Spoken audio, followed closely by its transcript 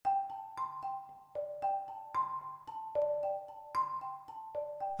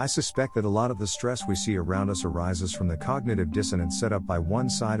I suspect that a lot of the stress we see around us arises from the cognitive dissonance set up by one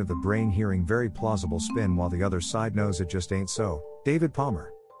side of the brain hearing very plausible spin while the other side knows it just ain't so. David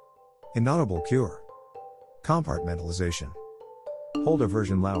Palmer. Inaudible cure. Compartmentalization. Hold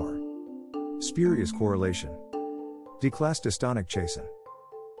aversion Lauer. Spurious correlation. Declass dystonic chasen.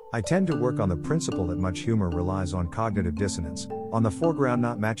 I tend to work on the principle that much humor relies on cognitive dissonance, on the foreground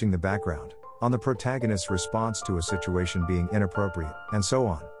not matching the background, on the protagonist's response to a situation being inappropriate, and so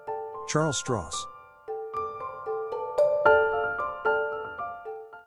on. Charles Strauss.